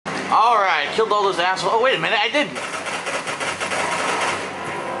Alright, killed all those assholes. Oh, wait a minute, I didn't.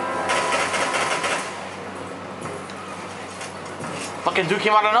 Fucking dude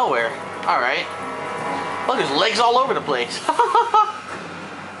came out of nowhere. Alright. Look, there's legs all over the place.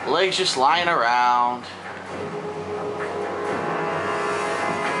 Legs just lying around.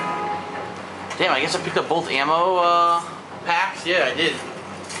 Damn, I guess I picked up both ammo packs. Yeah, I did.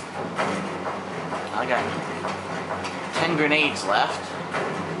 I got 10 grenades left.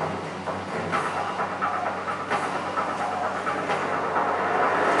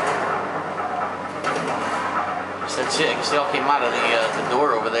 That's it. I guess they all came out of the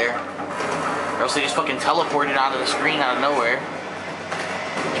door over there. Or else they just fucking teleported onto the screen out of nowhere.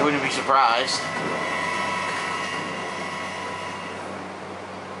 You wouldn't be surprised.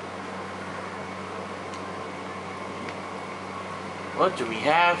 What do we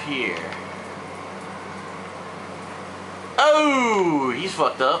have here? Oh, he's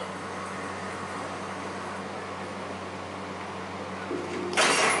fucked up.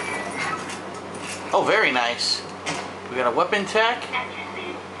 Oh, very nice. We got a weapon tech.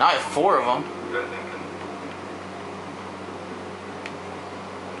 Now I have 4 of them.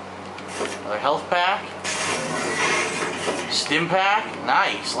 Another health pack. Stim pack.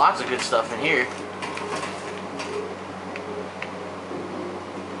 Nice. Lots of good stuff in here.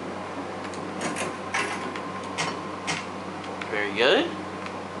 Very good.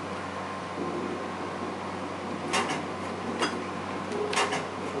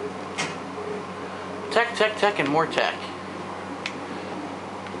 Tech, and more tech.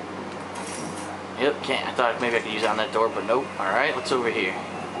 Yep, can't. I thought maybe I could use it on that door, but nope. Alright, what's over here?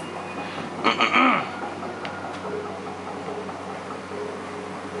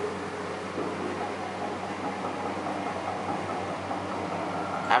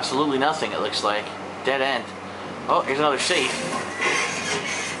 Absolutely nothing, it looks like. Dead end. Oh, here's another safe.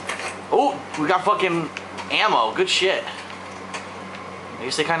 Oh, we got fucking ammo. Good shit. I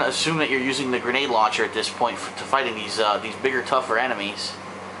guess they kind of assume that you're using the grenade launcher at this point to fighting these bigger, tougher enemies.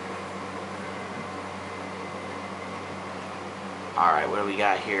 Alright, what do we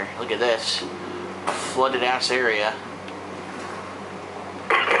got here? Look at this. A flooded ass area.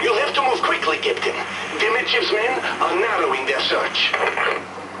 You'll have to move quickly, Captain. Dimitriev's men are narrowing their search.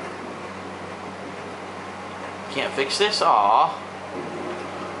 Can't fix this? Aww.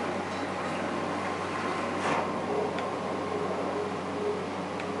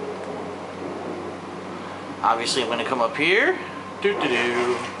 Obviously, I'm going to come up here.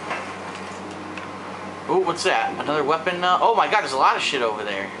 Doo-doo-doo. Oh, what's that? Another weapon? Oh my god, there's a lot of shit over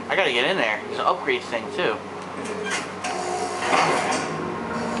there. I gotta get in there. There's an upgrade thing, too.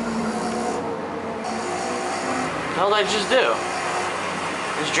 What the hell did I just do?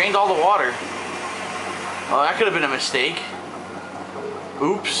 I just drained all the water. Oh, that could have been a mistake.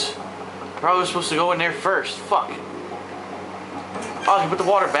 Oops. Probably was supposed to go in there first. Fuck. Oh, I can put the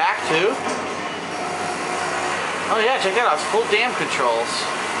water back, too? Oh yeah, check that out. It's full dam controls.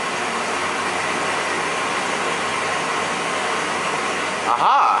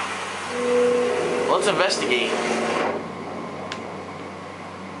 Aha! Well, let's investigate.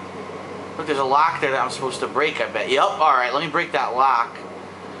 Look, there's a lock there that I'm supposed to break, I bet. Yep, alright, let me break that lock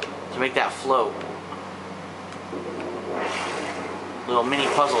to make that float. Little mini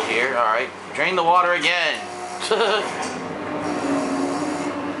puzzle here, alright. Drain the water again.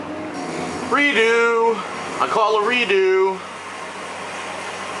 Redo! I call a redo.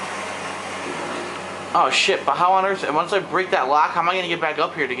 Oh shit, but how on earth, once I break that lock, how am I going to get back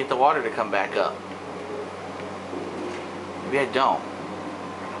up here to get the water to come back up? Maybe I don't.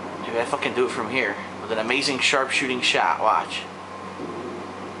 Maybe I fucking do it from here with an amazing sharpshooting shot. Watch.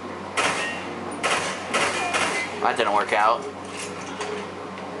 That didn't work out.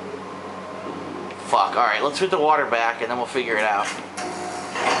 Fuck, alright, let's put the water back and then we'll figure it out.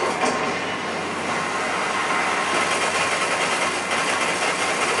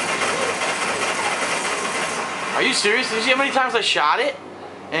 Are you serious? Did you see how many times I shot it?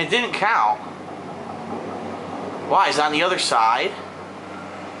 And it didn't count. Why? Is it on the other side?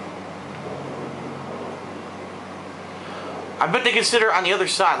 I bet they consider it on the other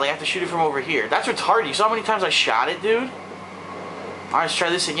side. Like I have to shoot it from over here. That's retarded. You saw how many times I shot it, dude? Alright, let's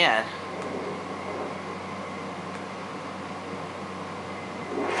try this again.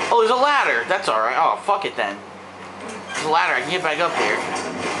 Oh, there's a ladder. That's alright. Oh, fuck it then. There's a ladder. I can get back up here.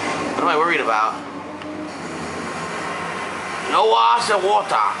 What am I worried about? No water.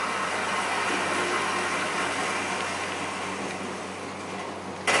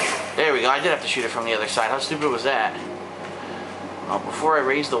 There we go. I did have to shoot it from the other side. How stupid was that? Oh, before I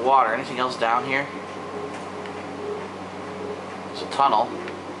raise the water, anything else down here? There's a tunnel.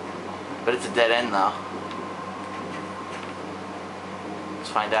 But it's a dead end though. Let's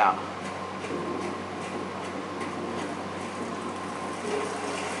find out.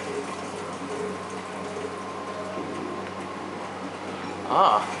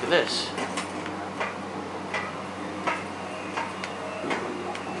 Oh, look at this.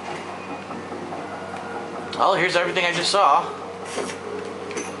 Oh, here's everything I just saw.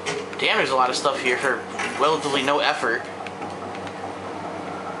 Damn, there's a lot of stuff here for relatively no effort.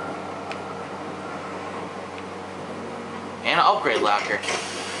 And an upgrade locker.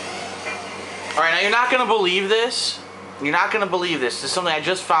 Alright, now you're not going to believe this. You're not going to believe this. This is something I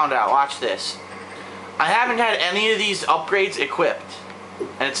just found out. Watch this. I haven't had any of these upgrades equipped.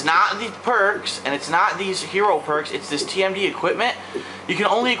 And it's not these perks, and it's not these hero perks, it's this TMD equipment. You can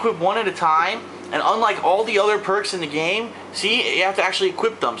only equip one at a time, and unlike all the other perks in the game, see, you have to actually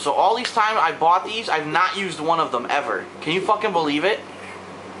equip them. So all these times I bought these, I've not used one of them ever. Can you fucking believe it?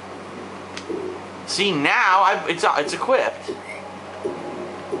 See, now it's equipped.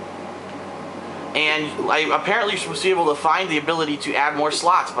 And apparently you're supposed to be able to find the ability to add more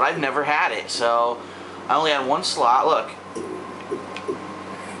slots, but I've never had it. So I only had one slot. Look.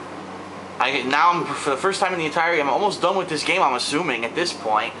 Now for the first time in the entire game, I'm almost done with this game, I'm assuming, at this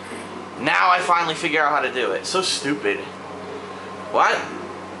point. Now I finally figure out how to do it. So stupid. What?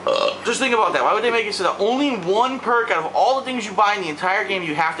 Just think about that. Why would they make it so that only one perk out of all the things you buy in the entire game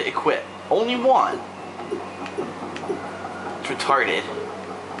you have to equip? Only one. It's retarded.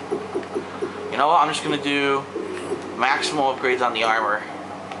 You know what? I'm just going to do maximal upgrades on the armor.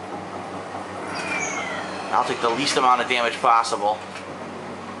 I'll take the least amount of damage possible.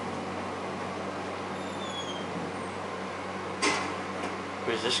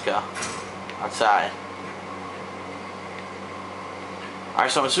 Where does this go? Outside.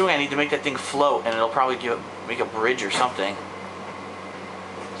 Alright, so I'm assuming I need to make that thing float, and it'll probably make a bridge or something.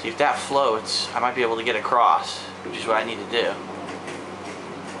 See, if that floats, I might be able to get across, which is what I need to do.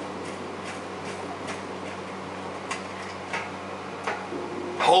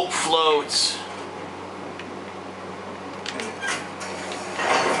 Hope floats.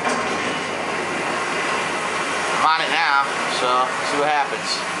 I'm on it now, so let's see what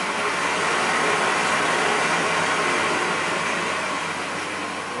happens.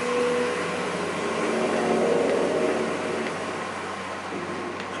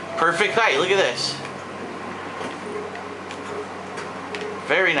 Perfect height, look at this.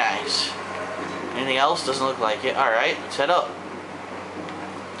 Very nice. Anything else? Doesn't look like it. Alright, let's head up.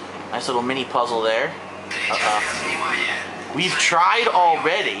 Nice little mini puzzle there. We've tried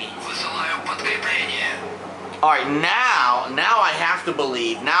already. Alright, now I have to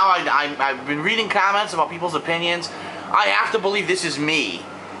believe. Now I've been reading comments about people's opinions. I have to believe this is me.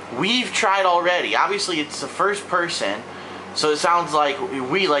 We've tried already. Obviously, it's the first person. So it sounds like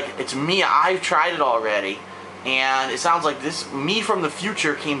it's me. I've tried it already. And it sounds like this me from the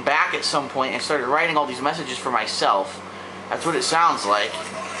future came back at some point and started writing all these messages for myself. That's what it sounds like.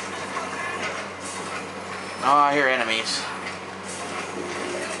 Oh, I hear enemies.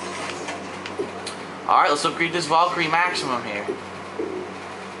 Alright, let's upgrade this Valkyrie maximum here.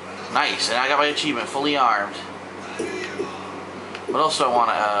 Nice, and I got my achievement, fully armed. What else do I want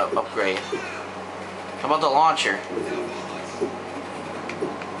to upgrade? How about the launcher?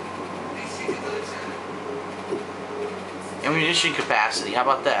 Ammunition capacity, how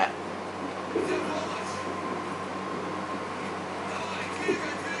about that?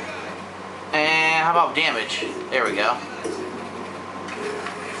 And how about damage? There we go.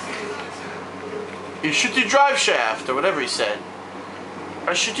 You shitty drive shaft, or whatever he said.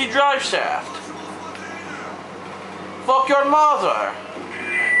 A shitty drive shaft. Fuck your mother.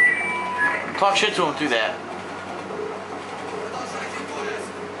 Talk shit to him through that.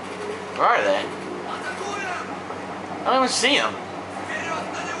 Where are they? I don't even see him.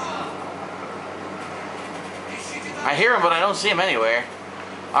 I hear him, but I don't see him anywhere.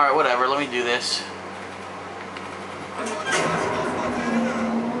 Alright, whatever, let me do this.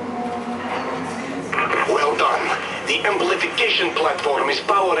 Well done. The amplification platform is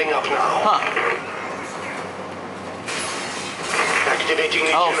powering up now. Huh. Activating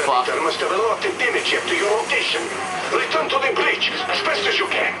the generator must have allotted damage to your rotation. Return to the bridge as fast as you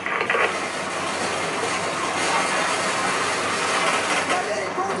can.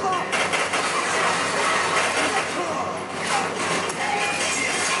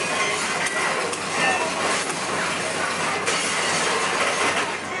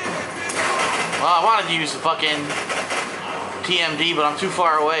 Well, I wanted to use the fucking TMD, but I'm too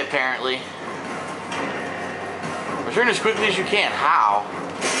far away, apparently. Return as quickly as you can. How?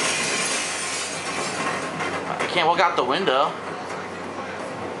 I can't walk out the window.